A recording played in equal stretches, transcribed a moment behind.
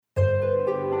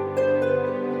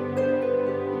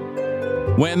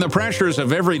When the pressures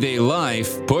of everyday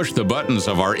life push the buttons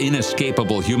of our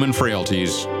inescapable human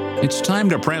frailties, it's time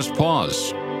to press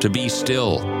pause, to be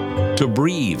still, to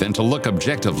breathe, and to look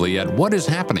objectively at what is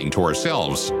happening to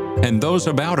ourselves and those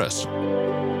about us.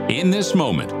 In This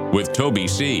Moment with Toby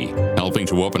C., helping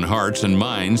to open hearts and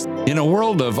minds in a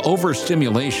world of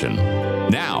overstimulation.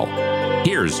 Now,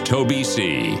 here's Toby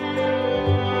C.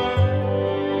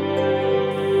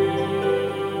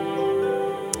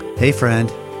 Hey, friend.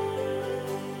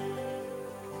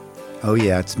 Oh,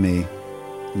 yeah, it's me.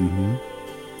 Do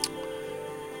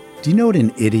you know what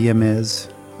an idiom is?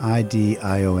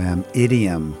 I-D-I-O-M.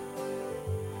 Idiom.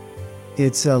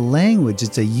 It's a language,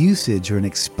 it's a usage or an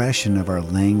expression of our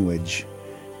language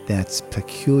that's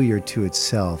peculiar to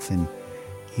itself and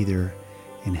either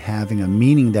in having a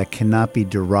meaning that cannot be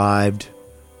derived,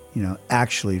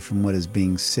 actually from what is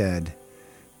being said,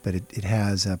 but it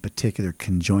has a particular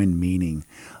conjoined meaning.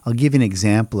 I'll give you an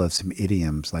example of some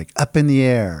idioms like up in the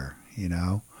air,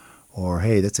 or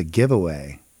hey, that's a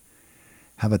giveaway.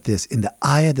 How about this? In the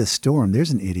eye of the storm, there's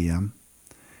an idiom.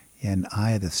 In the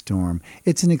eye of the storm.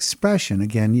 It's an expression,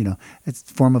 again, it's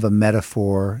a form of a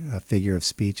metaphor, a figure of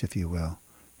speech, if you will.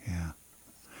 Yeah.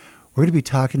 We're going to be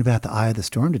talking about the eye of the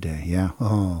storm today. Yeah.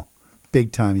 Oh,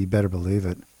 big time. You better believe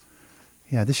it.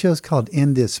 Yeah, this show's called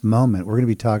In This Moment. We're going to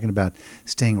be talking about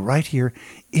staying right here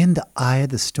in the eye of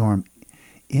the storm,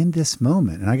 in this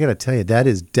moment. And I got to tell you, that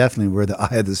is definitely where the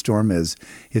eye of the storm is.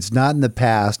 It's not in the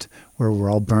past where we're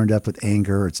all burned up with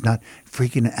anger. It's not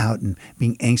freaking out and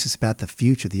being anxious about the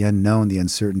future, the unknown, the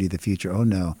uncertainty of the future. Oh,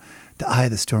 no. The eye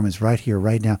of the storm is right here,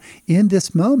 right now, in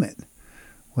this moment.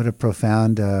 What a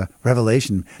profound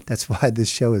revelation. That's why this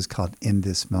show is called In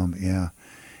This Moment. Yeah.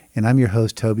 And I'm your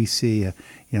host, Toby C.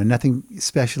 Nothing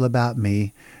special about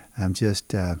me. I'm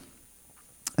just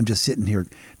sitting here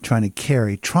trying to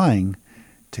carry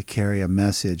a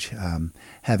message,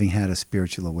 having had a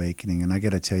spiritual awakening. And I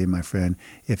got to tell you, my friend,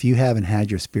 if you haven't had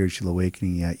your spiritual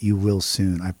awakening yet, you will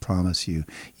soon. I promise you.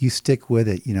 You stick with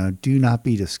it. Do not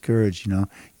be discouraged. You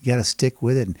got to stick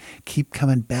with it and keep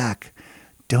coming back.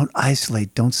 Don't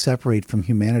isolate. Don't separate from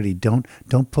humanity. Don't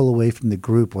pull away from the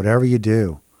group. Whatever you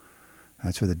do,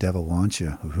 that's where the devil wants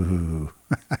you. Ooh.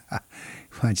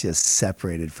 He wants you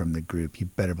separated from the group. You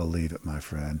better believe it, my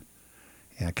friend.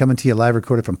 Yeah, coming to you live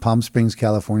recorded from Palm Springs,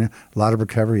 California. A lot of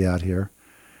recovery out here.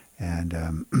 And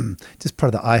just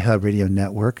part of the iHub Radio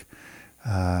Network,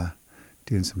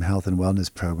 doing some health and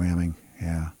wellness programming.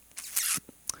 Yeah.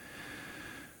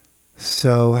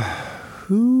 So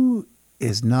who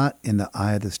is not in the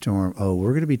eye of the storm? Oh,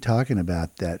 we're going to be talking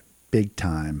about that big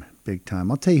time.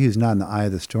 I'll tell you who's not in the eye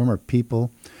of the storm are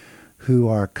people who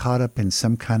are caught up in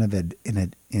some kind of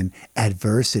in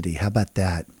adversity. How about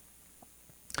that?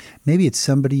 Maybe it's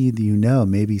somebody that you know,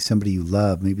 maybe somebody you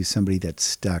love, maybe somebody that's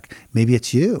stuck. Maybe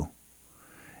it's you.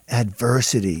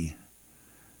 Adversity.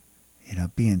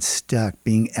 Being stuck,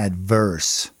 being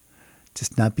adverse.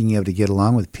 Just not being able to get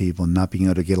along with people, not being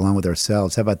able to get along with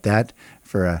ourselves. How about that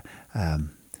for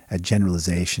a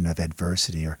generalization of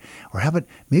adversity? Or how about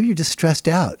maybe you're just stressed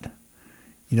out?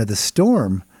 The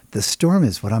storm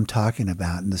is what I'm talking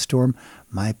about. And the storm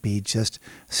might be just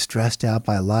stressed out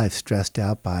by life, stressed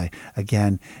out by,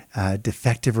 again,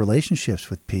 defective relationships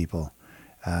with people,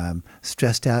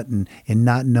 stressed out in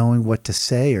not knowing what to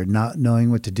say or not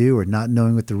knowing what to do or not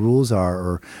knowing what the rules are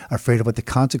or afraid of what the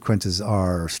consequences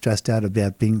are or stressed out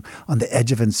about being on the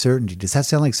edge of uncertainty. Does that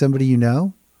sound like somebody you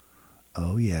know?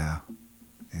 Oh, yeah.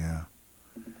 Yeah.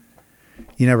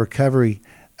 Recovery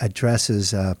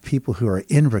addresses people who are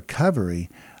in recovery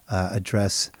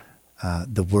address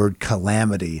the word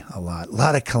calamity a lot. A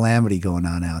lot of calamity going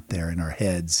on out there in our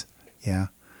heads. Yeah,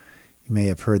 you may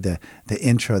have heard the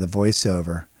intro, the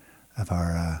voiceover of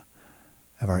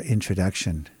our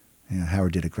introduction.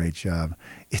 Howard did a great job.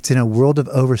 It's in a world of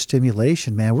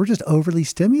overstimulation, man. We're just overly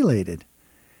stimulated.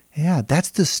 Yeah, that's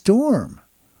the storm.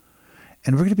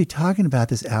 And we're going to be talking about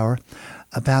this hour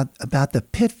about the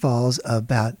pitfalls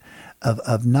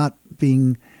of not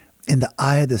being in the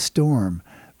eye of the storm.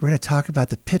 We're going to talk about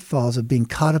the pitfalls of being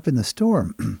caught up in the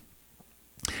storm.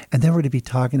 And then we're going to be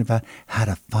talking about how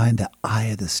to find the eye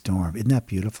of the storm. Isn't that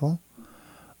beautiful?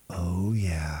 Oh,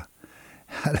 yeah.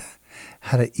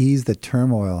 How to ease the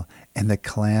turmoil and the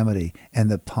calamity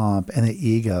and the pomp and the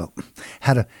ego.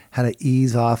 How to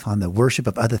ease off on the worship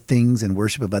of other things and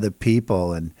worship of other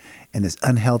people and this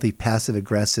unhealthy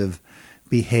passive-aggressive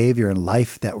behavior and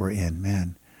life that we're in.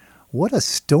 Man, what a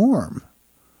storm.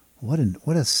 What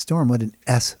a storm. What an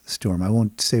S storm. I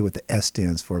won't say what the S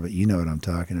stands for, but you know what I'm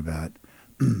talking about.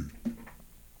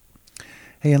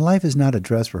 Hey, and life is not a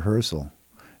dress rehearsal.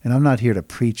 And I'm not here to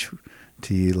preach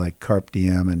to you like carpe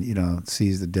diem and,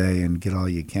 seize the day and get all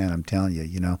you can. I'm telling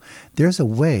you, there's a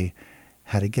way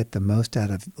how to get the most out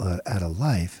of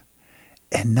life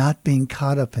and not being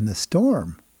caught up in the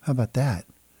storm. How about that?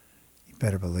 You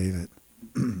better believe it.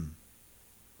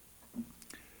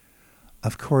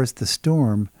 Of course, the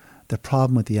storm, the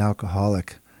problem with the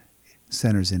alcoholic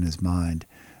centers in his mind.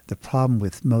 The problem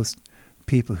with most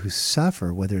people who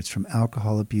suffer, whether it's from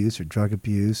alcohol abuse or drug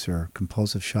abuse or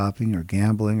compulsive shopping or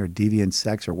gambling or deviant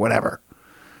sex or whatever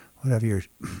your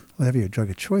drug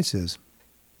of choice is,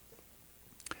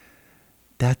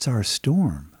 that's our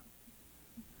storm.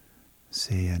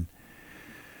 See,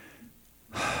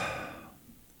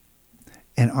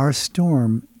 and our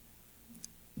storm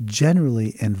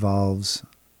generally involves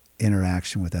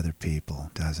interaction with other people,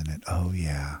 doesn't it? Oh,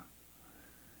 yeah.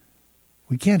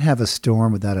 We can't have a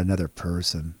storm without another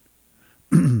person.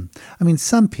 I mean,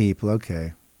 some people,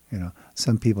 okay,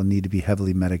 some people need to be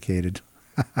heavily medicated.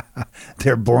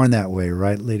 They're born that way,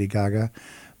 right, Lady Gaga?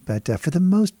 But for the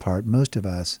most part, most of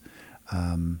us,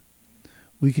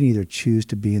 we can either choose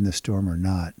to be in the storm or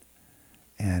not.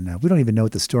 And we don't even know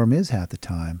what the storm is half the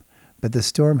time. But the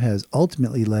storm has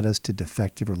ultimately led us to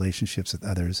defective relationships with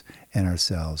others and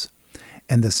ourselves.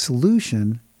 And the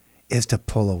solution is to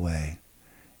pull away.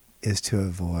 Is to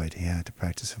avoid, to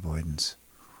practice avoidance.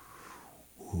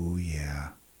 Ooh, yeah.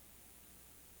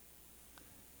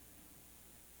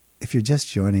 If you're just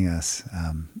joining us,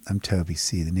 I'm Toby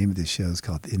C. The name of this show is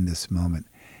called In This Moment.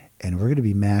 And we're going to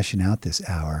be mashing out this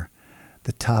hour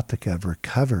the topic of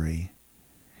recovery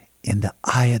in the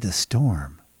eye of the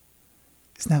storm.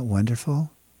 Isn't that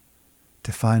wonderful?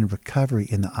 To find recovery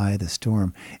in the eye of the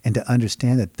storm and to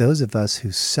understand that those of us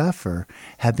who suffer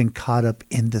have been caught up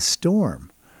in the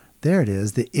storm. There it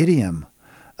is, the idiom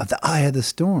of the eye of the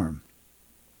storm.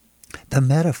 The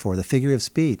metaphor, the figure of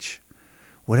speech,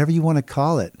 whatever you want to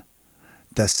call it.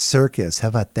 The circus, how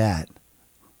about that?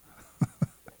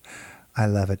 I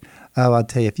love it. Oh, I'll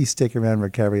tell you, if you stick around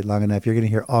recovery long enough, you're going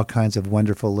to hear all kinds of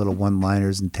wonderful little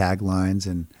one-liners and taglines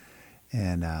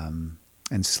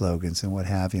and slogans and what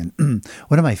have you. And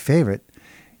one of my favorite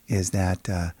is that,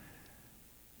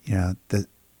 the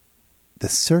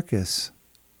circus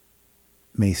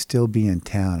may still be in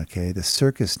town, okay? The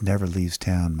circus never leaves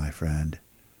town, my friend.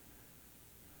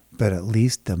 But at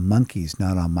least the monkey's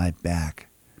not on my back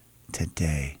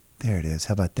today. There it is.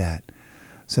 How about that?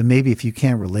 So maybe if you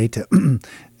can't relate to,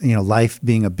 life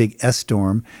being a big S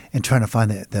storm and trying to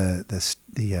find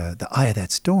the eye of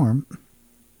that storm,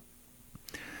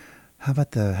 how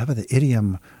about the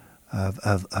idiom of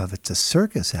it's a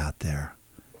circus out there?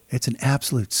 It's an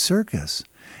absolute circus.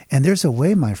 And there's a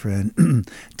way, my friend,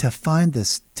 to find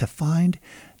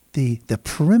the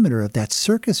perimeter of that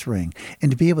circus ring and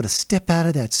to be able to step out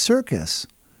of that circus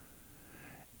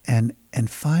and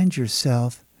find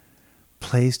yourself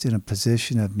placed in a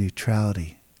position of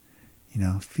neutrality,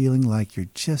 feeling like you're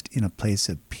just in a place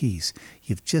of peace.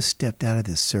 You've just stepped out of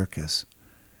this circus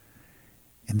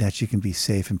and that you can be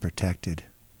safe and protected.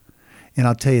 And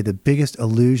I'll tell you, the biggest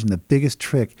illusion, the biggest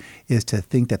trick is to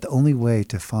think that the only way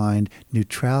to find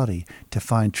neutrality, to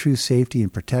find true safety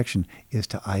and protection is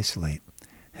to isolate.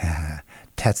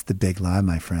 That's the big lie,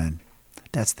 my friend.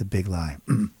 That's the big lie.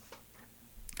 And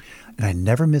I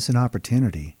never miss an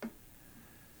opportunity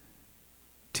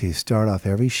to start off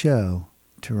every show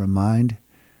to remind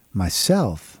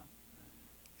myself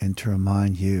and to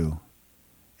remind you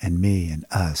and me and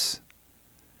us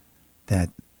that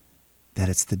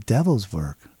it's the devil's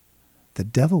work. The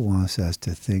devil wants us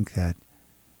to think that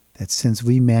since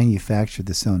we manufactured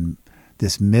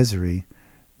this misery,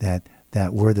 that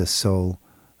we're the sole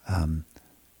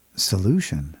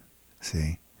solution.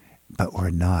 See, but we're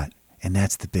not, and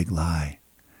that's the big lie.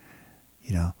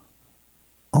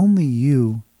 Only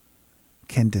you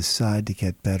can decide to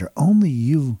get better. Only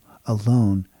you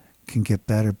alone can get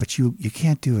better, but you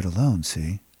can't do it alone.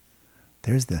 See.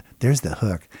 There's the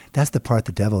hook. That's the part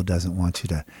the devil doesn't want you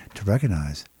to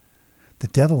recognize. The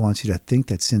devil wants you to think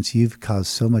that since you've caused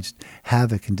so much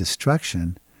havoc and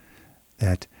destruction,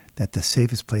 that the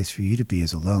safest place for you to be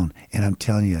is alone. And I'm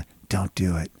telling you, don't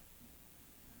do it.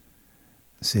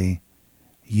 See,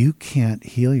 you can't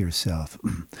heal yourself.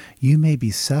 You may be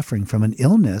suffering from an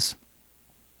illness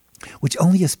which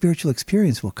only a spiritual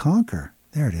experience will conquer.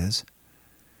 There it is.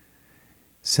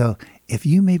 So if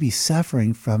you may be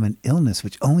suffering from an illness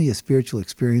which only a spiritual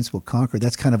experience will conquer,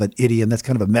 that's kind of an idiom, that's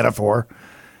kind of a metaphor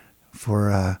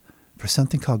for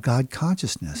something called God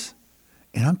consciousness.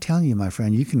 And I'm telling you, my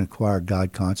friend, you can acquire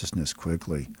God consciousness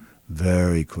quickly,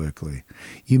 very quickly.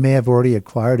 You may have already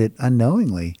acquired it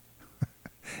unknowingly.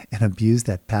 and abuse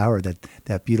that power,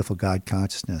 that beautiful God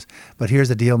consciousness. But here's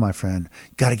the deal, my friend.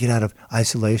 You've got to get out of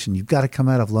isolation. You've got to come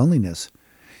out of loneliness.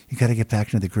 You've got to get back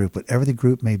into the group. Whatever the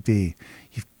group may be,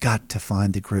 you've got to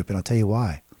find the group. And I'll tell you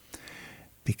why.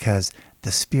 Because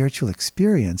the spiritual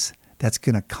experience that's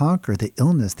going to conquer the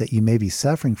illness that you may be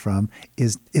suffering from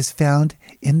is found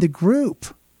in the group.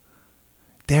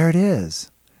 There it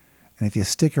is. And if you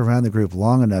stick around the group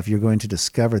long enough, you're going to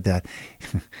discover that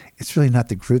it's really not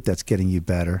the group that's getting you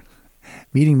better.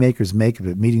 Meeting makers make it,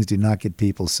 but meetings do not get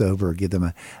people sober or give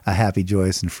them a happy,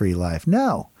 joyous, and free life.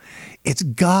 No, it's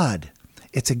God.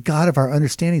 It's a God of our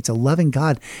understanding. It's a loving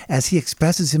God as he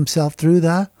expresses himself through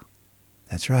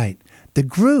that's right, the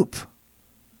group.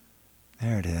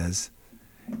 There it is.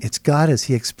 It's God as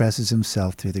he expresses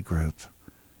himself through the group.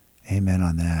 Amen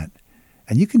on that.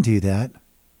 And you can do that.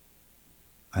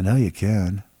 I know you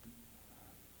can.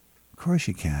 Of course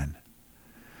you can.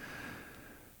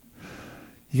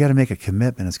 You got to make a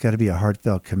commitment. It's got to be a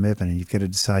heartfelt commitment, and you've got to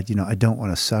decide, I don't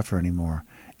want to suffer anymore.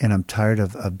 And I'm tired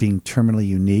of being terminally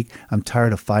unique. I'm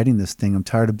tired of fighting this thing. I'm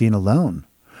tired of being alone.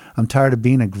 I'm tired of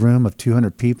being a room of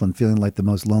 200 people and feeling like the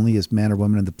most loneliest man or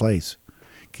woman in the place.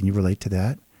 Can you relate to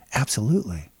that?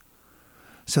 Absolutely.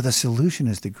 So the solution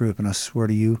is the group, and I swear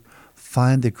to you,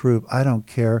 find the group. I don't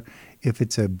care if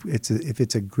it's a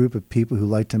group of people who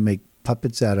like to make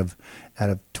puppets out of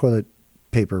toilet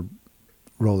paper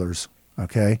rollers.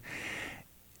 Okay,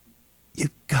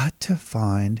 you've got to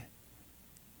find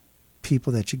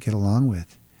people that you get along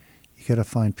with. You got to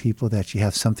find people that you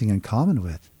have something in common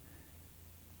with.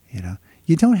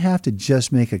 You don't have to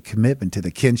just make a commitment to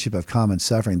the kinship of common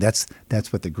suffering. That's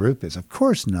what the group is. Of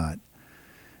course not.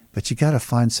 But you got to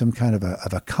find some kind of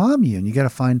a commune. You got to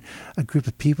find a group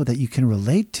of people that you can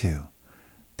relate to.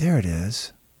 There it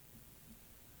is.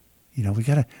 We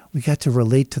got to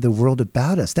relate to the world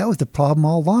about us. That was the problem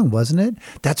all along, wasn't it?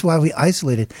 That's why we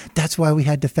isolated. That's why we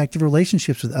had defective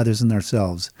relationships with others and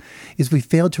ourselves, is we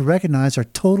failed to recognize our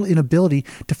total inability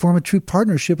to form a true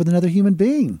partnership with another human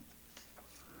being.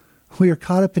 We are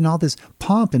caught up in all this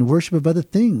pomp and worship of other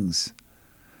things.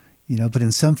 But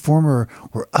in some form or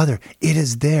other, it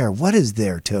is there. What is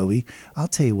there, Toby? I'll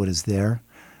tell you what is there.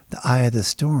 The eye of the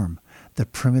storm, the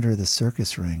perimeter of the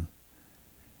circus ring.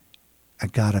 A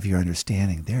God of your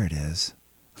understanding. There it is.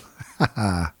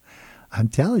 I'm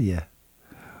telling you.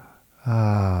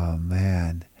 Oh,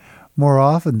 man. More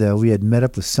often, though, we had met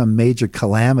up with some major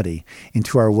calamity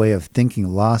into our way of thinking,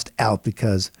 lost out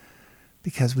because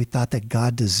we thought that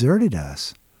God deserted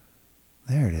us.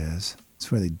 There it is.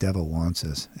 That's where the devil wants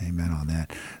us. Amen on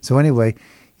that. So anyway,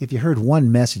 if you heard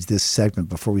one message this segment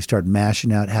before we start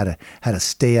mashing out how to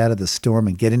stay out of the storm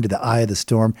and get into the eye of the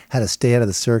storm, how to stay out of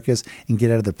the circus and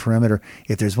get out of the perimeter,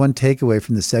 if there's one takeaway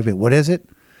from this segment, what is it?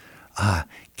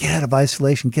 Get out of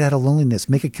isolation, get out of loneliness,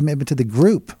 make a commitment to the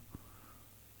group.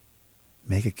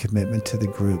 Make a commitment to the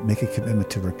group. Make a commitment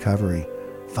to recovery.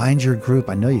 Find your group.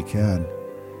 I know you can.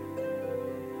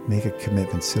 Make a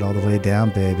commitment. Sit all the way down,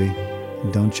 baby.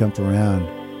 And don't jump around.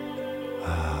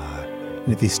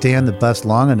 And if you stay on the bus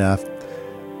long enough,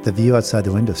 the view outside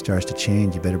the window starts to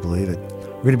change. You better believe it.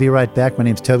 We're going to be right back. My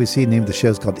name's Toby C. The name of the show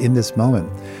is called In This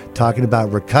Moment, talking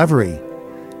about recovery,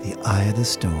 the eye of the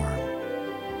storm.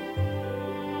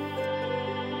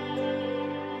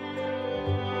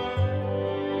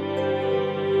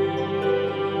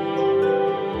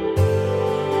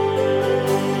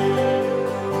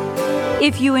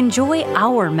 If you enjoy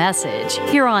our message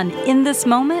here on In This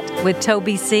Moment with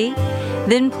Toby C.,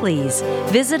 then please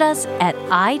visit us at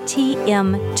itmtoby.com.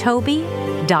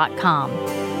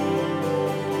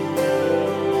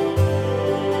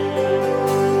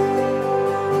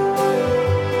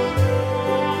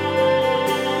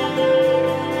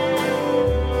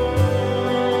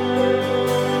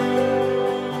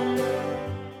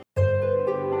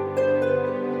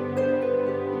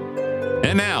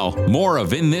 And now, more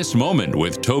of In This Moment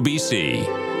with Toby C.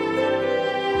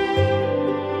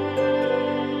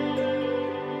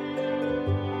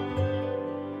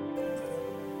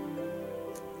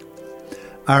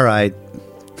 All right.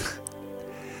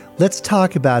 Let's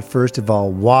talk about, first of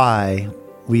all, why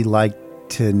we like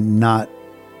to not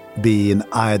be in the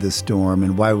eye of the storm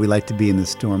and why we like to be in the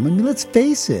storm. I mean, let's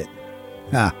face it.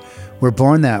 We're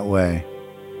born that way.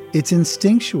 It's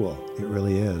instinctual. It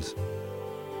really is.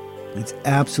 It's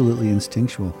absolutely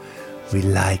instinctual. We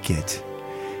like it.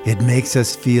 It makes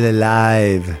us feel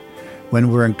alive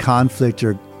when we're in conflict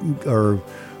or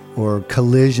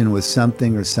collision with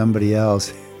something or somebody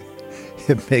else.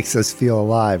 It makes us feel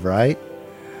alive, right?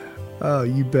 Oh,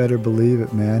 you better believe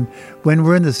it, man. When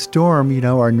we're in the storm,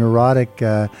 our neurotic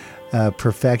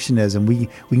perfectionism, we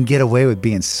can get away with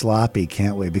being sloppy,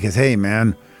 can't we? Because, hey,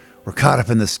 man, we're caught up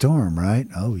in the storm, right?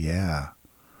 Oh, yeah.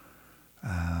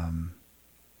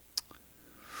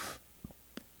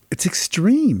 It's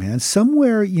extreme, man.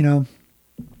 Somewhere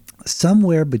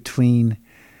between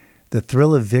the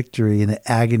thrill of victory and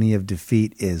the agony of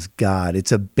defeat is God.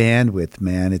 It's a bandwidth,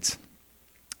 man.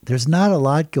 There's not a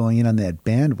lot going in on that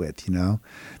bandwidth,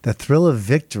 The thrill of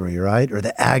victory, right? Or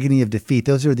the agony of defeat.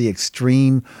 Those are the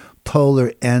extreme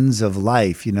polar ends of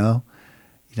life,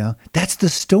 That's the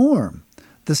storm.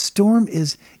 The storm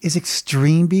is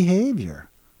extreme behavior.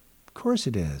 Of course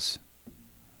it is.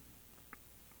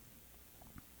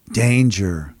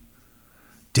 Danger,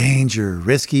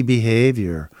 risky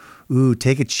behavior. Ooh,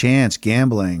 take a chance,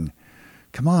 gambling.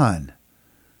 Come on,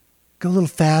 go a little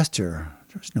faster.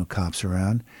 There's no cops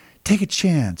around. Take a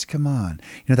chance, come on.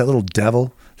 That little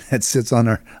devil that sits on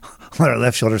our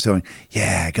left shoulder saying,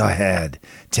 yeah, go ahead.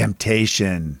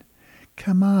 Temptation.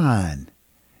 Come on,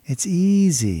 it's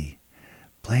easy.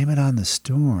 Blame it on the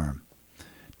storm.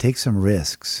 Take some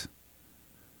risks.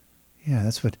 Yeah,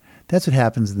 that's what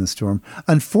happens in the storm.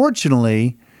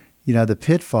 Unfortunately, the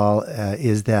pitfall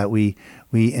is that we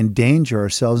endanger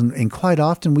ourselves, and quite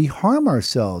often we harm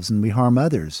ourselves and we harm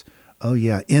others. Oh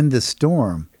yeah, in the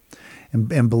storm.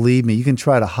 And believe me, you can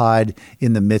try to hide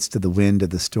in the midst of the wind of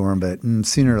the storm, but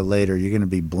sooner or later you're going to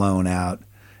be blown out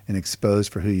and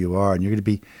exposed for who you are, and you're going to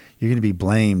be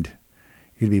blamed.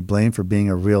 You're going to be blamed for being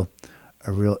a real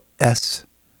S-stir.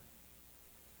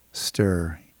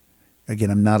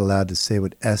 Again, I'm not allowed to say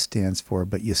what S stands for,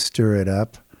 but you stir it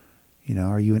up.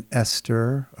 Are you an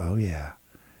S-stirrer? Oh, yeah.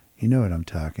 You know what I'm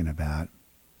talking about.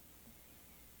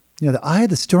 The eye of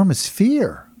the storm is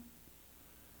fear.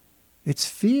 It's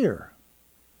fear.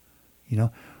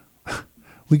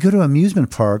 We go to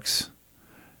amusement parks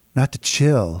not to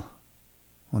chill.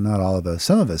 Well, not all of us.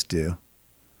 Some of us do.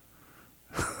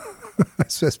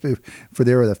 Especially if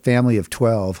there with a family of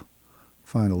 12.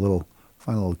 Find a little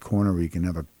corner where you can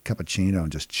have a cappuccino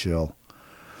and just chill.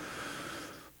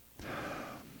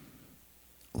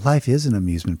 Life is an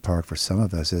amusement park for some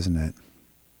of us, isn't it?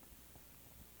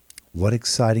 What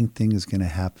exciting thing is going to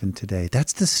happen today?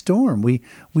 That's the storm. We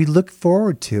look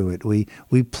forward to it. We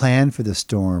plan for the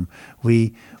storm.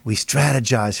 We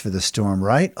strategize for the storm,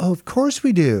 right? Oh, of course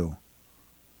we do.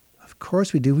 Of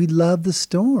course we do. We love the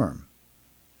storm.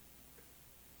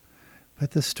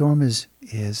 But the storm is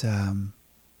the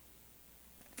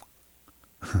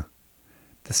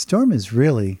storm is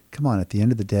really, come on, at the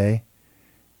end of the day,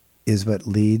 is what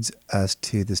leads us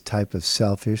to this type of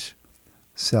selfish,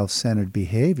 self-centered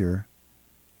behavior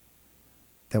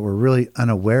that we're really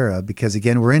unaware of because,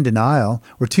 again, we're in denial.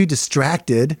 We're too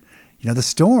distracted. The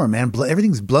storm, man,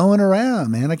 everything's blowing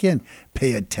around, man. I can't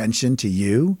pay attention to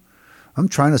you. I'm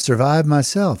trying to survive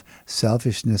myself.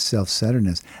 Selfishness,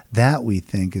 self-centeredness, that we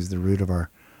think is the root of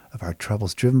our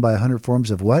troubles, driven by 100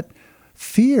 forms of what?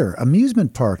 Fear.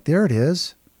 Amusement park. There it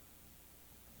is.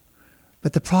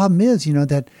 But the problem is,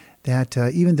 that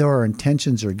even though our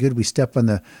intentions are good, we step on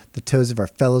the toes of our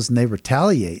fellows and they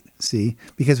retaliate, see,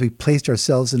 because we placed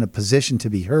ourselves in a position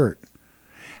to be hurt.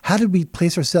 How did we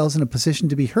place ourselves in a position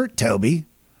to be hurt, Toby?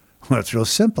 Well, it's real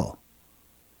simple.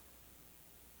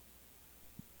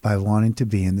 By wanting to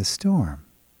be in the storm.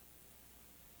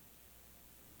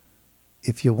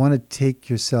 If you want to take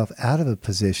yourself out of a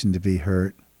position to be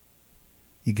hurt,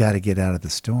 you got to get out of the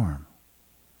storm.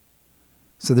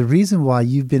 So the reason why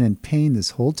you've been in pain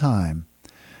this whole time,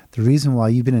 the reason why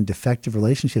you've been in defective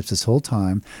relationships this whole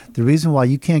time, the reason why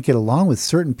you can't get along with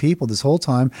certain people this whole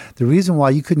time, the reason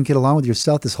why you couldn't get along with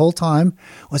yourself this whole time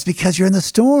was because you're in the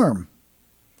storm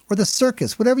or the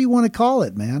circus, whatever you want to call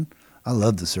it, man. I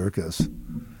love the circus,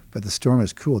 but the storm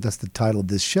is cool. That's the title of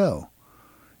this show.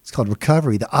 It's called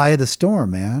Recovery, the Eye of the Storm,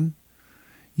 man.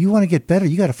 You want to get better,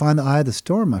 you got to find the eye of the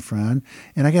storm, my friend.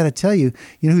 And I got to tell you,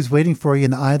 you know who's waiting for you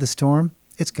in the eye of the storm?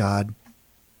 It's God.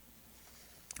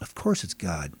 Of course it's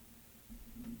God.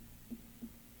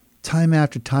 Time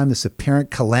after time, this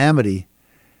apparent calamity,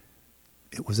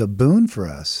 it was a boon for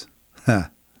us.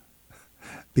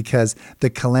 Because the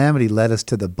calamity led us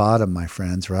to the bottom, my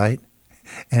friends, right?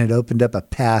 And it opened up a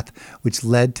path which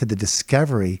led to the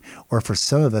discovery, or for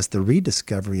some of us, the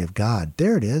rediscovery of God.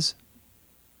 There it is.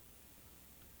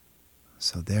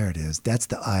 So there it is. That's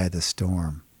the eye of the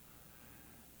storm.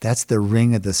 That's the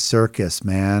ring of the circus,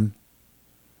 man.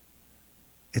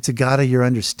 It's a God of your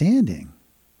understanding.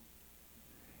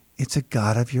 It's a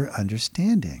God of your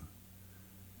understanding.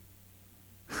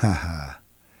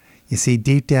 You see,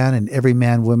 deep down in every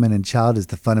man, woman, and child is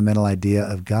the fundamental idea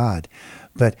of God.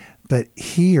 But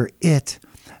he or it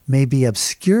may be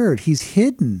obscured. He's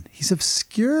hidden. He's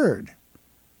obscured.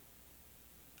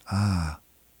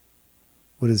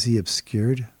 What is he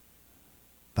obscured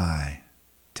by,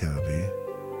 Toby?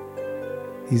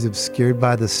 He's obscured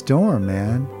by the storm,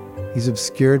 man. He's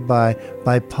obscured by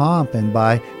pomp and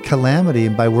by calamity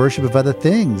and by worship of other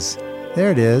things.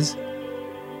 There it is.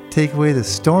 Take away the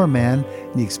storm, man,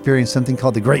 and you experience something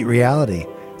called the great reality.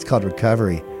 It's called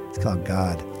recovery. It's called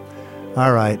God.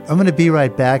 All right, I'm going to be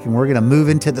right back, and we're going to move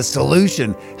into the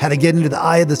solution, how to get into the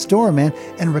eye of the storm, man,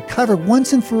 and recover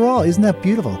once and for all. Isn't that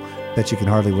beautiful? Bet you can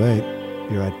hardly wait.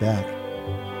 Be right back.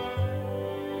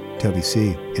 Toby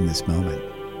C. in this moment.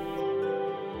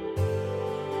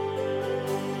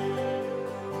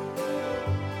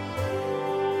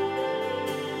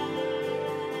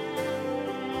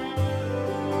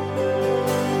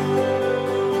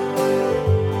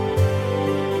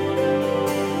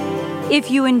 If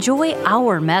you enjoy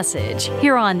our message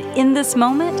here on In This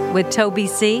Moment with Toby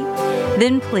C.,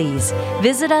 then please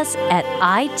visit us at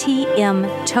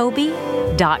itmtoby.com.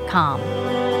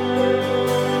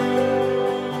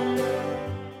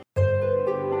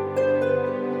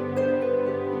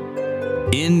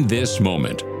 In This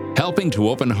Moment, helping to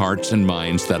open hearts and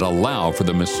minds that allow for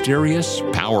the mysterious,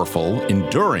 powerful,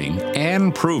 enduring,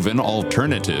 and proven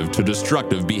alternative to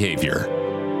destructive behavior.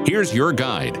 Here's your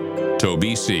guide,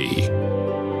 Toby C.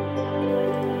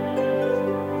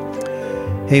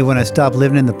 Hey, when I stopped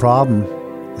living in the problem,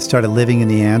 I started living in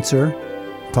the answer.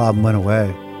 The problem went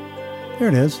away. There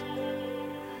it is.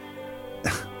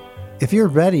 If you're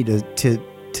ready to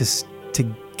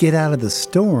get out of the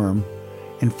storm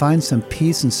and find some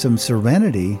peace and some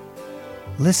serenity,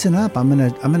 listen up. I'm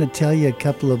gonna tell you a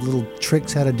couple of little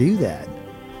tricks how to do that.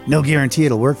 No guarantee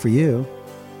it'll work for you.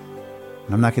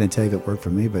 And I'm not going to tell you if it worked for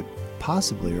me, but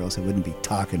possibly, or else I wouldn't be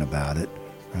talking about it,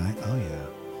 right? Oh yeah.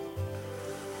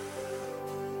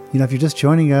 You know, if you're just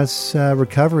joining us,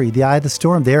 recovery, the eye of the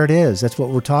storm, there it is. That's what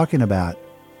we're talking about.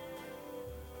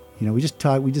 You know, we just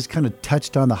kind of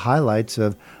touched on the highlights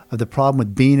of the problem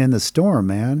with being in the storm,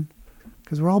 man.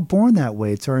 Because we're all born that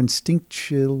way. It's our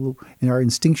instinctual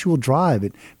drive.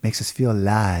 It makes us feel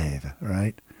alive,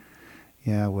 right?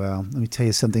 Yeah, well, let me tell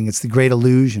you something. It's the great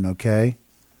illusion, okay?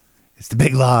 It's the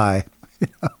big lie.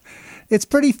 It's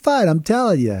pretty fun, I'm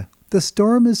telling you. The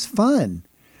storm is fun.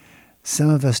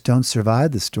 Some of us don't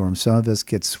survive the storm. Some of us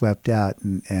get swept out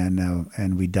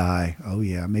and we die. Oh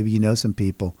yeah, maybe you know some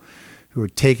people who were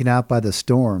taken out by the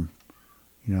storm.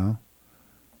 You know,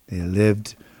 they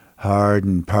lived hard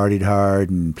and partied hard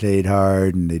and played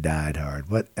hard and they died hard.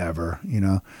 Whatever. You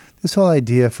know, this whole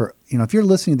idea for, you know, if you're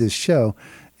listening to this show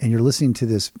and you're listening to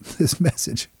this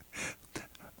message,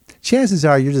 chances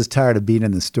are you're just tired of being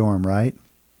in the storm, right?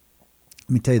 Let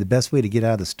me tell you, the best way to get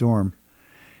out of the storm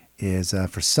is,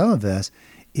 for some of us,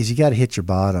 is you got to hit your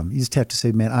bottom. You just have to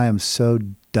say, man, I am so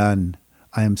done.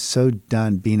 I am so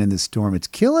done being in this storm. It's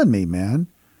killing me, man.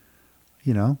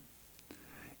 You know,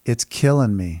 it's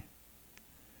killing me.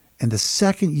 And the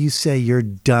second you say you're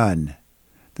done,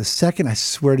 the second, I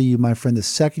swear to you, my friend, the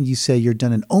second you say you're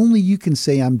done, and only you can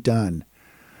say I'm done,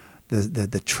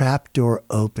 the trap door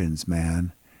opens,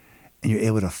 man. And you're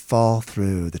able to fall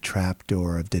through the trap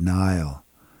door of denial.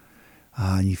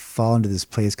 And you fall into this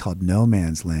place called no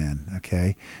man's land,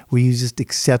 okay? Where you just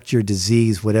accept your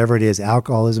disease, whatever it is,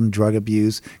 alcoholism, drug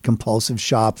abuse, compulsive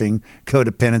shopping,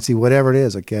 codependency, whatever it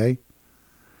is, okay?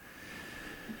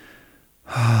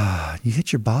 You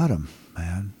hit your bottom,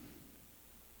 man.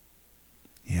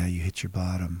 Yeah, you hit your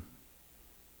bottom.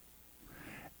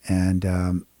 And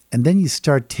then you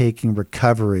start taking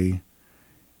recovery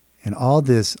and all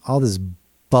this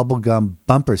bubblegum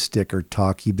bumper sticker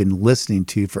talk you've been listening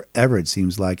to forever, it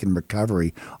seems like, in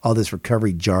recovery, all this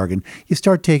recovery jargon, you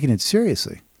start taking it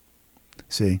seriously.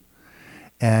 See?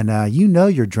 And you know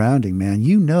you're drowning, man.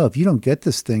 You know if you don't get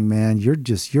this thing, man, you're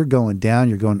going down,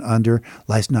 you're going under.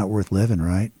 Life's not worth living,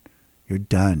 right? You're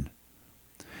done.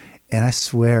 And I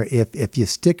swear, if you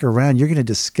stick around, you're going to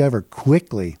discover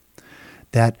quickly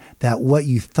that what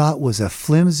you thought was a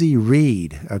flimsy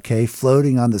reed, okay,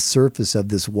 floating on the surface of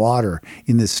this water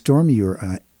in this storm you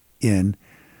were in,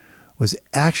 was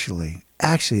actually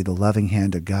the loving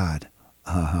hand of God.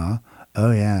 Oh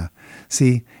yeah.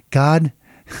 See, God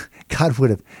would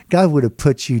have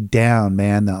put you down,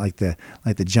 man, like the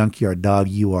junkyard dog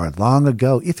you are long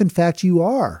ago. If in fact you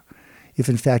were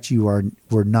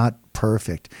not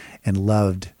perfect and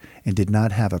loved and did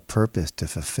not have a purpose to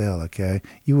fulfill, okay?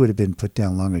 You would have been put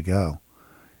down long ago.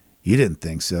 You didn't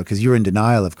think so, because you were in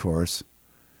denial, of course.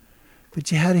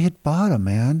 But you had to hit bottom,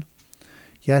 man.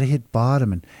 You got to hit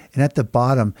bottom. And at the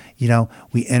bottom,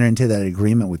 we enter into that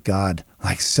agreement with God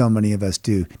like so many of us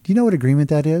do. Do you know what agreement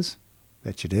that is?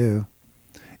 Bet you do.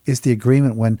 It's the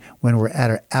agreement when we're at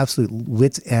our absolute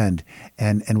wit's end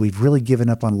and we've really given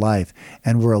up on life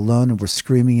and we're alone and we're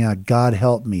screaming out, God,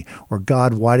 help me, or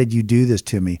God, why did you do this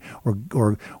to me?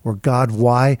 Or God,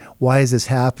 why is this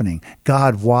happening?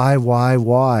 God, why,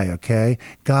 okay?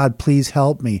 God, please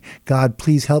help me. God,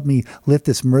 please help me lift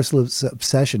this merciless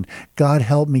obsession. God,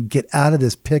 help me get out of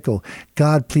this pickle.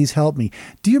 God, please help me.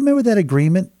 Do you remember that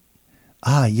agreement?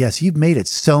 Ah, yes, you've made it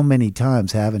so many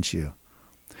times, haven't you?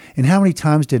 And how many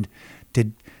times did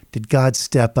God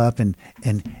step up and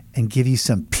give you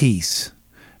some peace?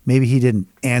 Maybe he didn't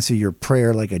answer your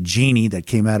prayer like a genie that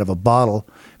came out of a bottle,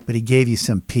 but he gave you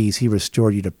some peace. He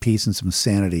restored you to peace and some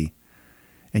sanity.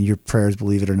 And your prayers,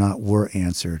 believe it or not, were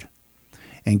answered.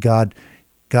 And God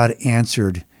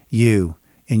answered you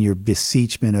in your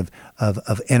beseechment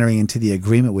of entering into the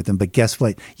agreement with him. But guess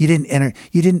what? You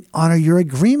didn't honor your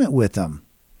agreement with him.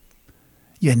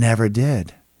 You never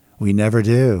did. We never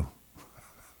do.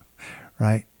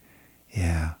 Right?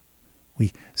 Yeah.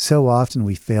 So often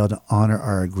we fail to honor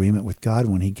our agreement with God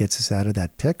when he gets us out of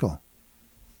that pickle.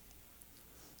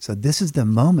 So this is the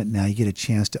moment now you get a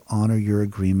chance to honor your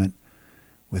agreement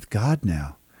with God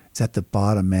now. It's at the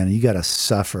bottom, man. And you got to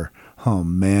suffer. Oh,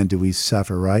 man, do we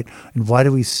suffer, right? And why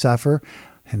do we suffer?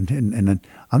 And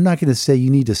I'm not going to say you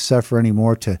need to suffer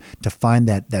anymore to find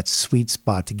that sweet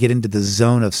spot, to get into the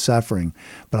zone of suffering.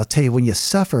 But I'll tell you, when you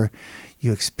suffer,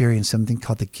 you experience something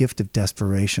called the gift of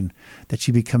desperation, that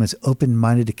you become as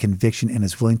open-minded to conviction and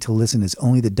as willing to listen as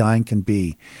only the dying can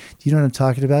be. Do you know what I'm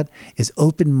talking about? Is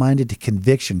open-minded to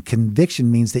conviction. Conviction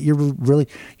means that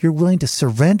you're willing to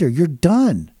surrender. You're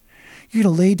done. You're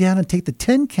going to lay down and take the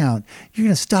 10 count. You're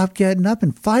going to stop getting up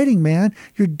and fighting, man.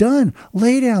 You're done.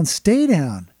 Lay down, stay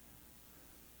down.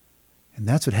 And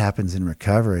that's what happens in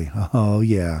recovery. Oh,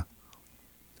 yeah.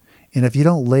 And if you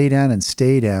don't lay down and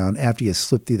stay down after you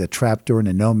slip through the trapdoor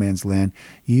into no man's land,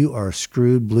 you are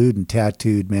screwed, blued, and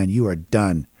tattooed, man. You are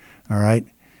done. All right?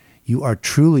 You are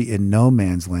truly in no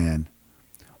man's land.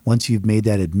 Once you've made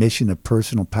that admission of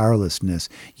personal powerlessness,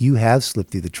 you have slipped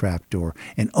through the trapdoor.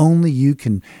 And only you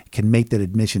can make that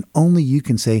admission. Only you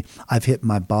can say, I've hit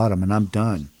my bottom and I'm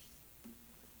done.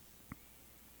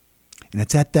 And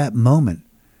it's at that moment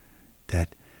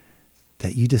that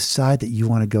you decide that you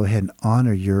want to go ahead and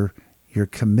honor your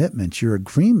commitment, your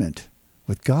agreement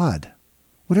with God.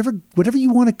 Whatever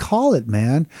you want to call it,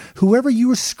 man. Whoever you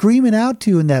were screaming out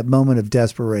to in that moment of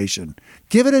desperation.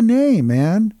 Give it a name,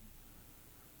 man.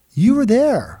 You were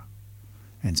there,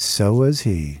 and so was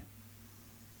he.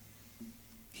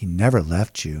 He never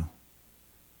left you.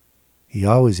 He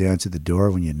always answered the door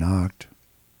when you knocked,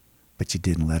 but you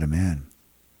didn't let him in.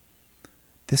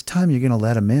 This time you're going to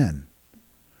let him in.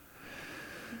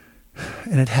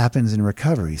 And it happens in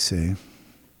recovery, see?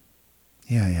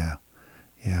 Yeah.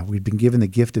 We've been given the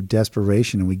gift of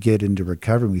desperation, and we get into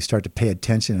recovery, and we start to pay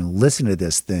attention and listen to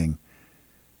this thing.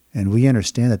 And we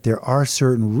understand that there are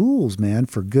certain rules, man,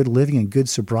 for good living and good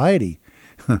sobriety.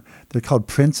 They're called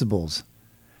principles.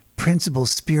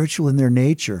 Principles spiritual in their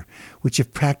nature, which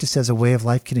if practiced as a way of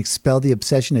life can expel the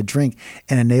obsession to drink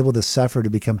and enable the sufferer to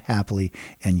become happily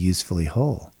and usefully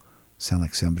whole. Sound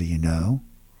like somebody you know?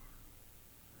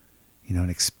 And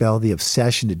expel the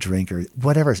obsession to drink or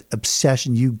whatever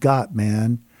obsession you got,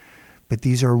 man. But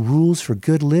these are rules for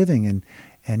good living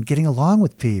and getting along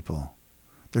with people.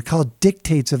 They're called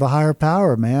dictates of a higher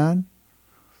power, man.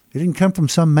 They didn't come from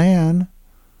some man.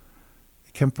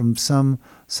 They come from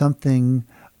something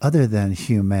other than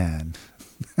human.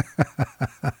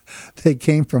 They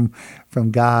came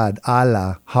from God,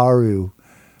 Allah, Haru,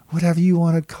 whatever you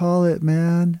want to call it,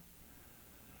 man.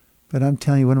 But I'm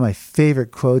telling you, one of my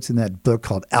favorite quotes in that book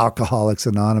called Alcoholics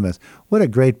Anonymous. What a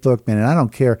great book, man. And I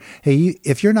don't care. Hey,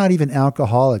 if you're not even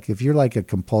alcoholic, if you're like a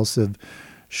compulsive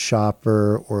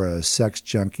shopper or a sex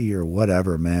junkie or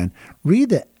whatever, man,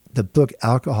 read the book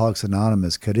Alcoholics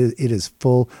Anonymous, because it is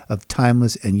full of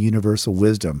timeless and universal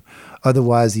wisdom.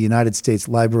 Otherwise, the United States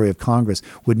Library of Congress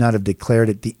would not have declared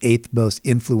it the 8th most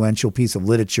influential piece of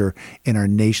literature in our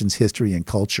nation's history and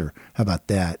culture. How about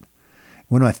that?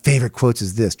 One of my favorite quotes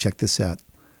is this. Check this out.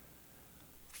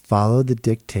 Follow the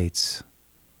dictates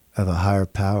of a higher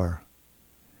power,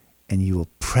 and you will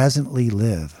presently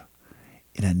live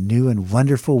in a new and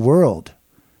wonderful world,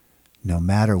 no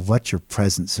matter what your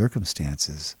present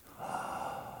circumstances.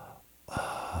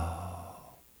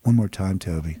 One more time,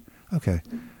 Toby. Okay.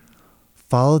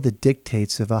 Follow the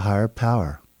dictates of a higher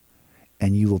power,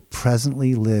 and you will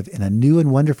presently live in a new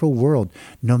and wonderful world,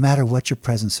 no matter what your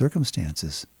present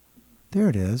circumstances. There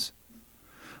it is.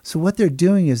 So what they're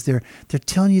doing is they're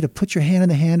telling you to put your hand in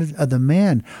the hand of the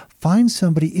man. Find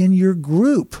somebody in your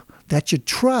group that you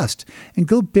trust and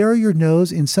go bury your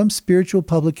nose in some spiritual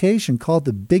publication called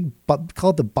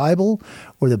the Bible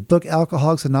or the book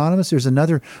Alcoholics Anonymous. There's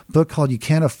another book called You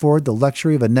Can't Afford the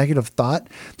Luxury of a Negative Thought.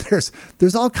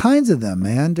 There's all kinds of them,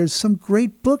 man. There's some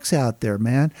great books out there,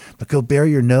 man. But go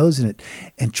bury your nose in it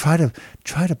and try to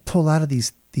pull out of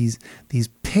these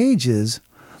pages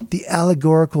the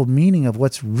allegorical meaning of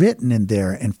what's written in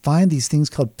there and find these things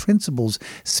called principles,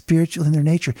 spiritual in their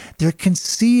nature. They're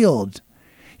concealed.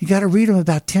 You got to read them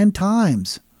about 10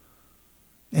 times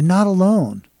and not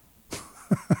alone.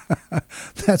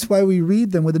 That's why we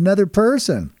read them with another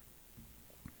person.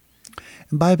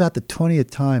 And by about the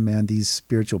 20th time, man, these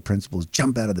spiritual principles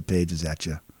jump out of the pages at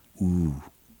you. Ooh.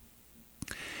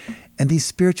 And these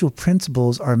spiritual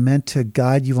principles are meant to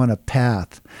guide you on a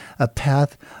path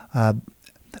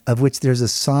of which there's a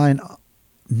sign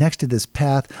next to this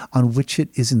path on which it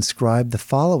is inscribed the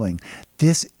following.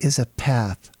 This is a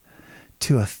path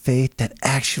to a faith that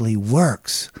actually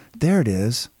works. There it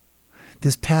is.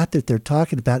 This path that they're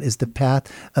talking about is the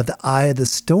path of the eye of the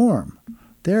storm.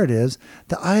 There it is.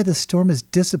 The eye of the storm is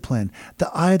discipline.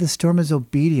 The eye of the storm is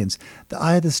obedience. The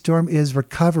eye of the storm is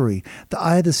recovery. The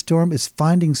eye of the storm is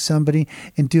finding somebody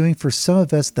and doing, for some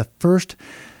of us, the first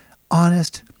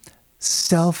honest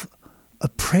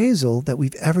self-appraisal that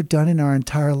we've ever done in our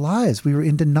entire lives. We were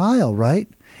in denial, right?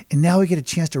 And now we get a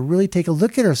chance to really take a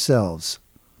look at ourselves.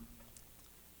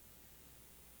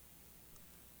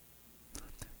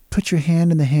 Put your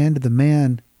hand in the hand of the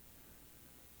man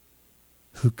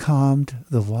who calmed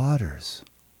the waters.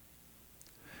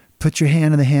 Put your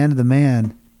hand in the hand of the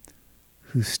man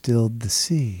who stilled the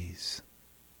seas.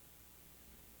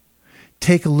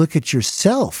 Take a look at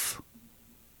yourself,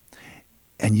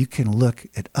 and you can look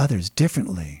at others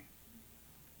differently.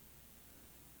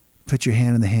 Put your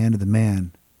hand in the hand of the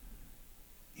man,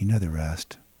 you know the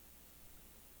rest,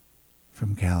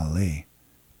 from Galilee.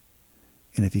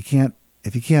 And if you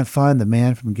can't find the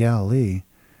man from Galilee,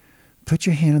 put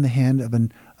your hand in the hand of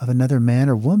another man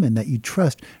or woman that you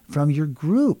trust from your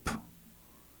group.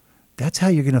 That's how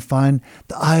you're going to find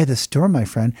the eye of the storm, my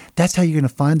friend. That's how you're going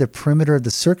to find the perimeter of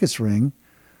the circus ring.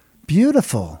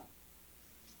 Beautiful.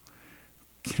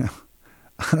 You know,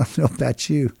 I don't know about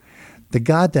you. The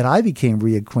God that I became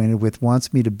reacquainted with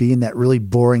wants me to be in that really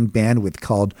boring bandwidth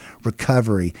called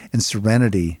recovery and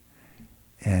serenity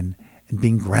and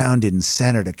being grounded and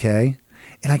centered, okay?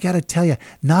 And I got to tell you,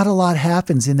 not a lot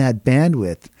happens in that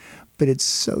bandwidth, but it's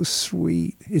so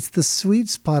sweet. It's the sweet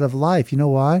spot of life. You know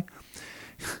why?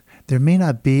 There may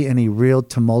not be any real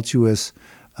tumultuous,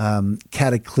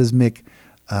 cataclysmic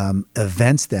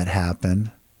events that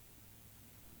happen,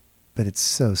 but it's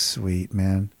so sweet,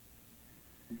 man.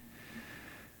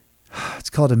 It's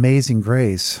called Amazing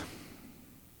Grace.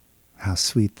 How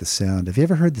sweet the sound. Have you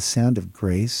ever heard the sound of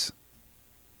grace?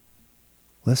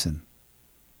 Listen.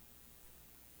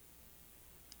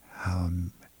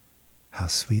 How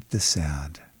sweet the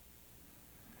sound.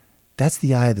 That's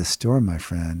the eye of the storm, my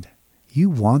friend. You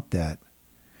want that.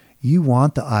 You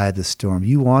want the eye of the storm.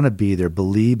 You want to be there,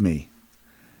 believe me.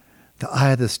 The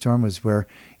eye of the storm is where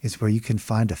you can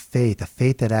find a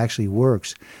faith that actually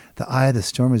works. The eye of the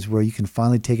storm is where you can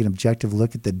finally take an objective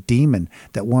look at the demon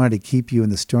that wanted to keep you in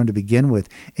the storm to begin with,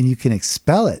 and you can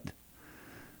expel it.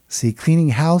 See,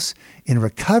 cleaning house in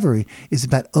recovery is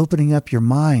about opening up your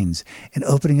minds and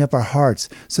opening up our hearts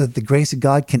so that the grace of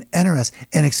God can enter us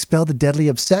and expel the deadly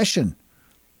obsession.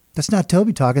 That's not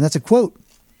Toby talking, that's a quote.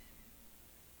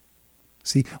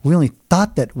 See, we only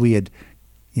thought that we had,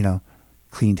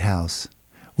 cleaned house.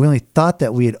 We only thought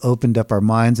that we had opened up our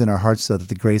minds and our hearts so that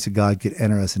the grace of God could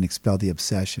enter us and expel the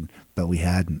obsession, but we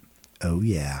hadn't. Oh,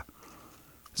 yeah.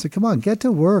 So come on, get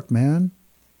to work, man.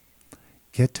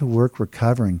 Get to work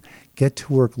recovering. Get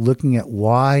to work looking at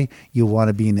why you want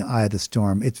to be in the eye of the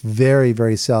storm. It's very,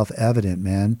 very self-evident,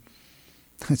 man.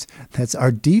 That's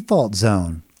our default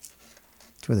zone.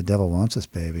 That's where the devil wants us,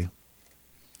 baby.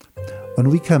 When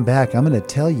we come back, I'm going to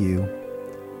tell you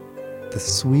the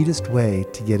sweetest way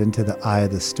to get into the eye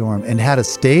of the storm and how to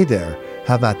stay there.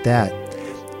 How about that?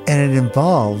 And it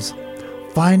involves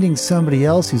finding somebody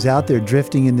else who's out there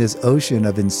drifting in this ocean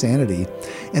of insanity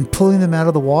and pulling them out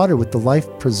of the water with the life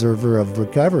preserver of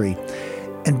recovery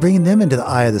and bringing them into the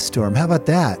eye of the storm. How about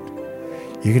that?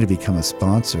 You're going to become a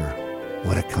sponsor.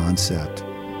 What a concept.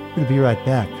 We're going to be right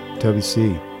back. Toby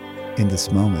C. In this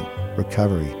moment,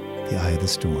 recovery, the eye of the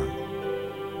storm.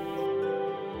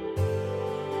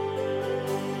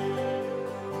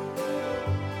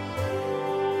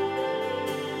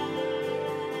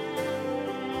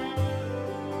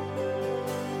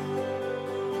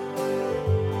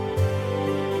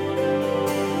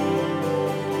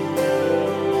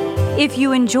 If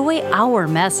you enjoy our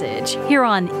message here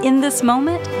on In This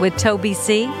Moment with Toby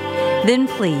C., then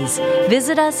please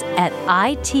visit us at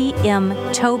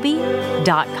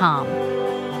itmtoby.com.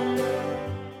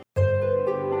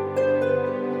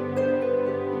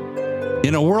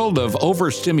 In a world of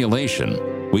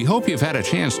overstimulation, we hope you've had a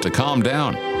chance to calm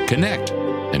down, connect,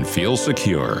 and feel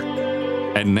secure.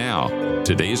 And now,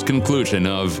 today's conclusion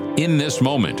of In This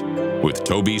Moment with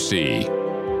Toby C.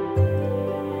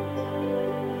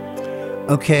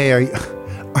 Okay,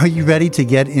 are you ready to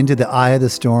get into the eye of the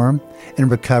storm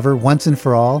and recover once and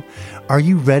for all? Are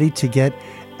you ready to get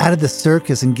out of the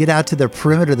circus and get out to the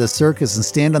perimeter of the circus and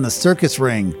stand on the circus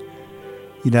ring,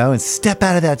 and step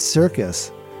out of that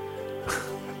circus?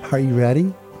 Are you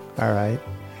ready? All right.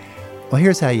 Well,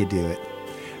 here's how you do it.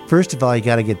 First of all, you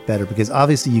got to get better, because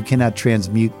obviously you cannot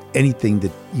transmute anything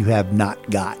that you have not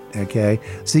got, okay?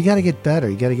 So you got to get better.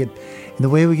 And the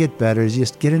way we get better is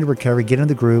just get into recovery, get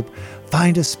into the group,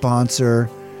 find a sponsor,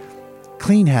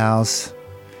 clean house,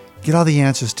 get all the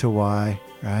answers to why,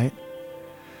 right?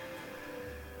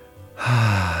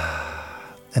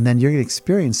 And then you're going to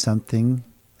experience something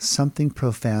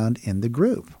profound in the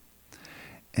group.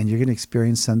 And you're going to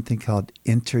experience something called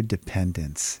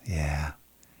interdependence. Yeah.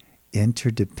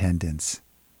 Interdependence.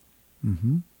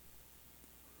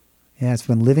 Yeah, it's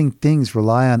when living things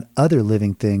rely on other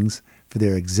living things for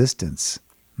their existence.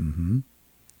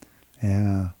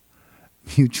 Yeah.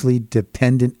 Mutually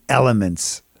dependent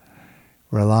elements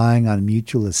relying on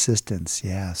mutual assistance.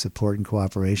 Yeah, support and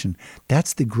cooperation.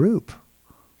 That's the group.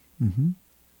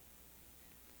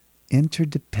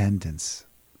 Interdependence.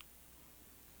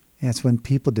 Yeah, it's when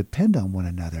people depend on one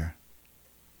another.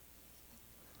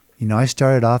 I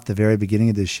started off the very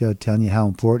beginning of this show telling you how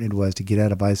important it was to get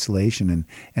out of isolation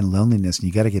and loneliness, and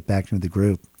you got to get back into the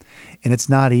group. And it's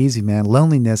not easy, man.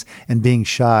 Loneliness and being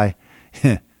shy,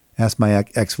 ask my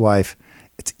ex-wife,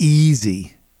 it's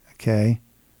easy, okay?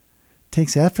 It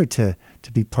takes effort to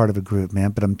be part of a group,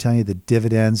 man, but I'm telling you the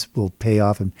dividends will pay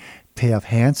off, and pay off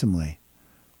handsomely.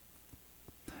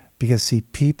 Because, see,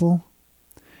 people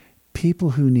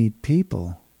who need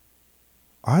people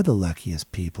are the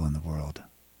luckiest people in the world.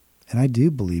 And I do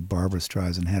believe Barbara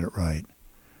Streisand had it right.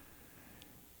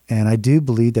 And I do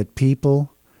believe that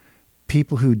people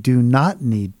who do not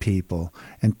need people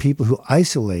and people who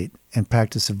isolate and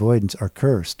practice avoidance are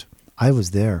cursed. I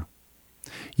was there.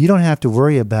 You don't have to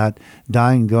worry about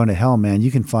dying and going to hell, man.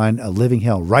 You can find a living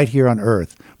hell right here on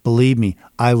earth. Believe me,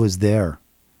 I was there.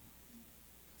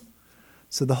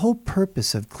 So the whole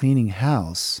purpose of cleaning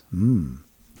house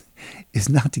is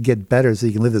not to get better so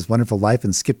you can live this wonderful life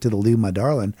and skip to the loo, my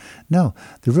darling. No,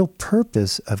 the real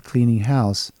purpose of cleaning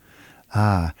house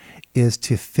is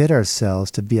to fit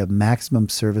ourselves to be of maximum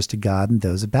service to God and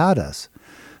those about us.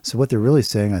 So what they're really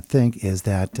saying, I think, is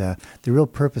that the real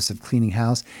purpose of cleaning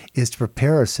house is to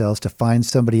prepare ourselves to find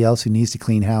somebody else who needs to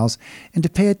clean house and to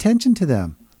pay attention to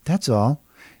them. That's all.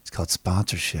 It's called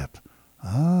sponsorship.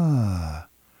 Hey,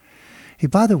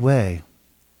 by the way,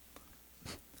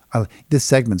 this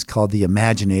segment's called the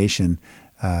imagination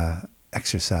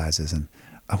exercises, and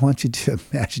I want you to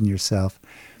imagine yourself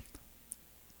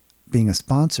being a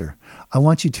sponsor. I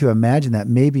want you to imagine that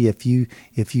maybe if you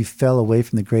fell away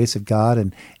from the grace of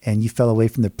God and you fell away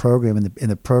from the program and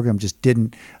the program just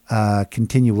didn't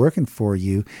continue working for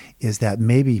you, is that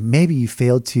maybe you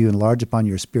failed to enlarge upon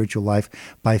your spiritual life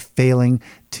by failing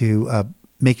to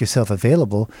make yourself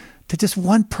available to just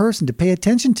one person, to pay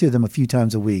attention to them a few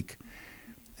times a week.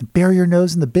 And bury your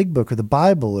nose in the big book or the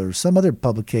Bible or some other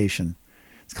publication.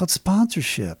 It's called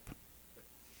sponsorship.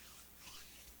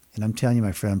 And I'm telling you,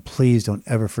 my friend, please don't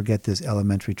ever forget this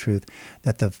elementary truth,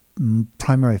 that the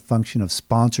primary function of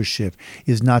sponsorship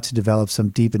is not to develop some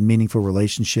deep and meaningful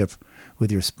relationship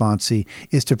with your sponsee,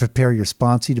 is to prepare your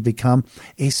sponsee to become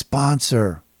a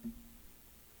sponsor.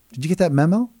 Did you get that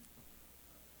memo?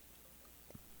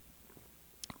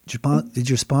 Did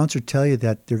your sponsor tell you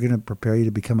that they're going to prepare you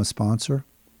to become a sponsor?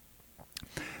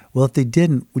 Well, if they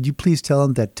didn't, would you please tell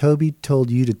them that Toby told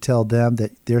you to tell them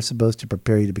that they're supposed to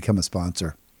prepare you to become a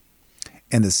sponsor?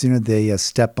 And the sooner they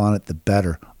step on it, the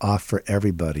better off for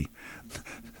everybody.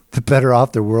 The better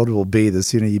off the world will be the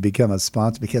sooner you become a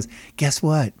sponsor. Because guess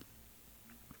what?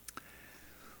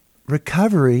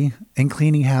 Recovery and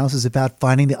cleaning house is about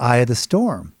finding the eye of the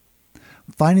storm.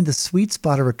 Finding the sweet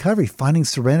spot of recovery, finding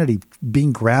serenity,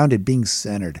 being grounded, being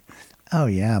centered. Oh,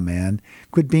 yeah, man.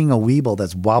 Quit being a weeble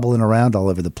that's wobbling around all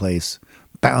over the place,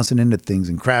 bouncing into things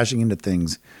and crashing into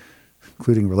things,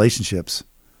 including relationships.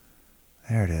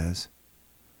 There it is.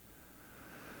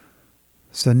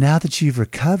 So now that you've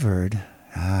recovered,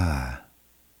 and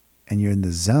you're in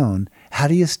the zone, how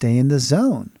do you stay in the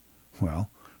zone? Well,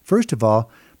 First of all,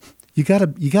 you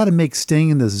gotta make staying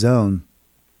in the zone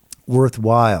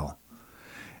worthwhile.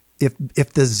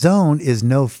 If the zone is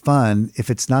no fun, if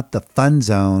it's not the fun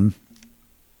zone,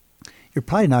 you're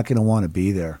probably not going to want to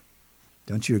be there.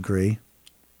 Don't you agree?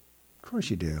 Of course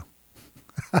you do.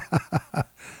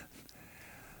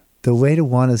 The way to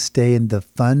want to stay in the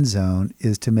fun zone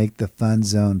is to make the fun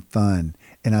zone fun.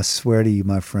 And I swear to you,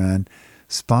 my friend,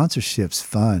 sponsorship's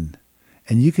fun.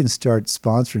 And you can start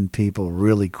sponsoring people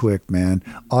really quick, man.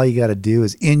 All you got to do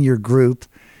is in your group,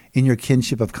 in your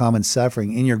kinship of common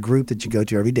suffering, in your group that you go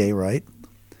to every day, right?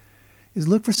 Is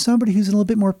look for somebody who's in a little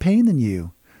bit more pain than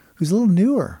you, who's a little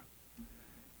newer.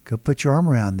 Go put your arm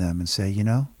around them and say, you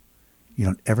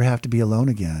don't ever have to be alone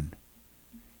again.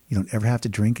 You don't ever have to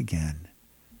drink again.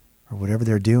 Or whatever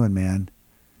they're doing, man.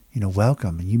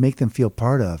 Welcome. And you make them feel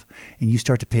part of. And you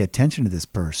start to pay attention to this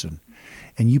person.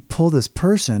 And you pull this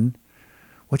person.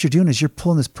 What you're doing is you're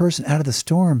pulling this person out of the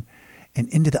storm and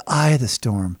into the eye of the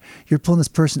storm. You're pulling this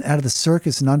person out of the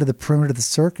circus and onto the perimeter of the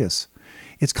circus.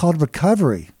 It's called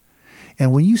recovery.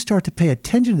 And when you start to pay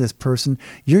attention to this person,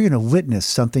 you're going to witness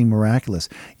something miraculous.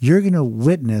 You're going to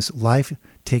witness life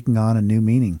taking on a new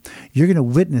meaning. You're going to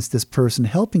witness this person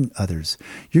helping others.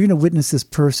 You're going to witness this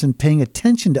person paying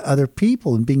attention to other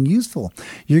people and being useful.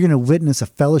 You're going to witness a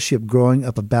fellowship growing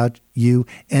up about you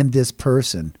and this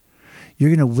person. You're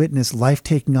going to witness life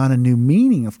taking on a new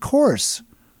meaning, of course.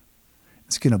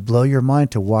 It's going to blow your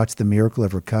mind to watch the miracle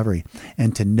of recovery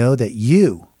and to know that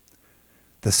you,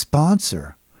 the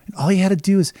sponsor, and all you had to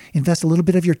do is invest a little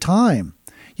bit of your time.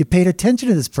 You paid attention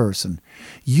to this person.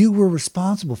 You were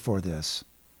responsible for this.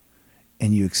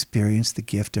 And you experienced the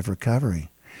gift of recovery.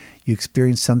 You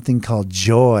experienced something called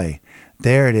joy.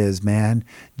 There it is, man.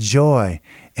 Joy.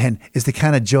 And it's the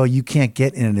kind of joy you can't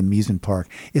get in an amusement park.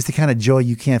 It's the kind of joy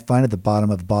you can't find at the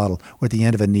bottom of a bottle or at the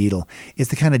end of a needle. It's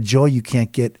the kind of joy you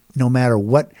can't get no matter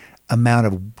what amount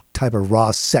of type of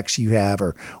raw sex you have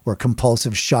or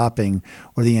compulsive shopping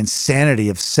or the insanity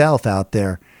of self out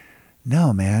there.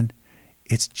 No, man.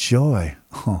 It's joy.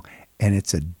 Oh, and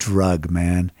it's a drug,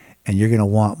 man. And you're going to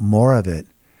want more of it.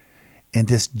 And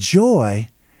this joy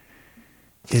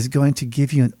is going to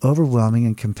give you an overwhelming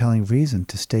and compelling reason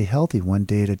to stay healthy one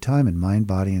day at a time in mind,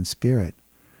 body, and spirit.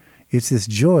 It's this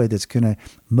joy that's going to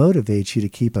motivate you to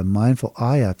keep a mindful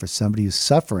eye out for somebody who's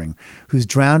suffering, who's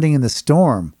drowning in the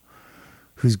storm,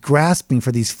 who's grasping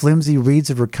for these flimsy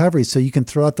reeds of recovery so you can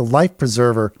throw out the life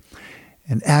preserver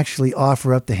and actually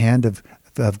offer up the hand of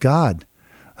God,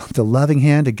 the loving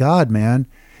hand of God, man.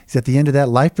 He's at the end of that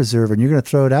life preserver, and you're going to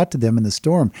throw it out to them in the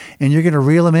storm, and you're going to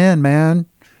reel them in, man.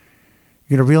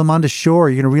 You're going to reel them onto shore.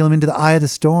 You're going to reel them into the eye of the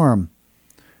storm.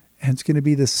 And it's going to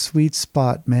be the sweet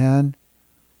spot, man.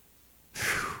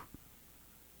 Whew.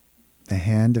 The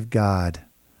hand of God.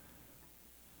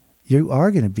 You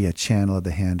are going to be a channel of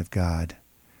the hand of God.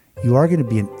 You are going to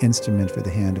be an instrument for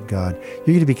the hand of God. You're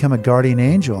going to become a guardian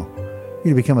angel. You're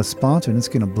going to become a sponsor, and it's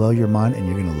going to blow your mind, and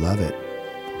you're going to love it.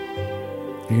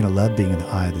 You're going to love being in the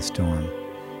eye of the storm.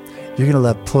 You're going to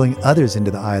love pulling others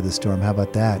into the eye of the storm. How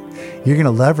about that? You're going to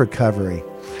love recovery.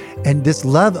 And this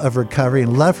love of recovery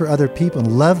and love for other people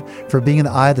and love for being in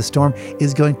the eye of the storm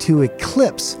is going to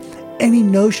eclipse any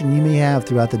notion you may have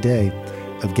throughout the day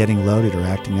of getting loaded or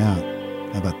acting out.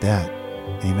 How about that?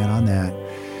 Amen on that.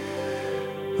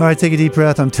 All right, take a deep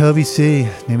breath. I'm Toby C.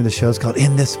 The name of the show is called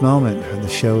In This Moment. And the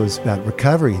show is about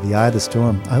recovery, the eye of the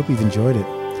storm. I hope you've enjoyed it.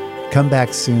 Come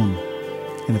back soon.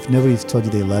 And if nobody's told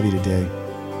you they love you today,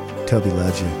 Toby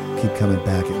loves you. Keep coming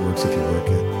back. It works if you work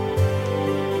it.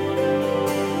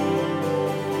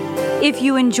 If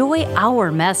you enjoy our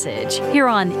message here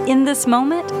on In This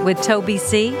Moment with Toby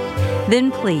C.,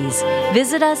 then please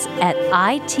visit us at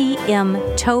itmtoby.com.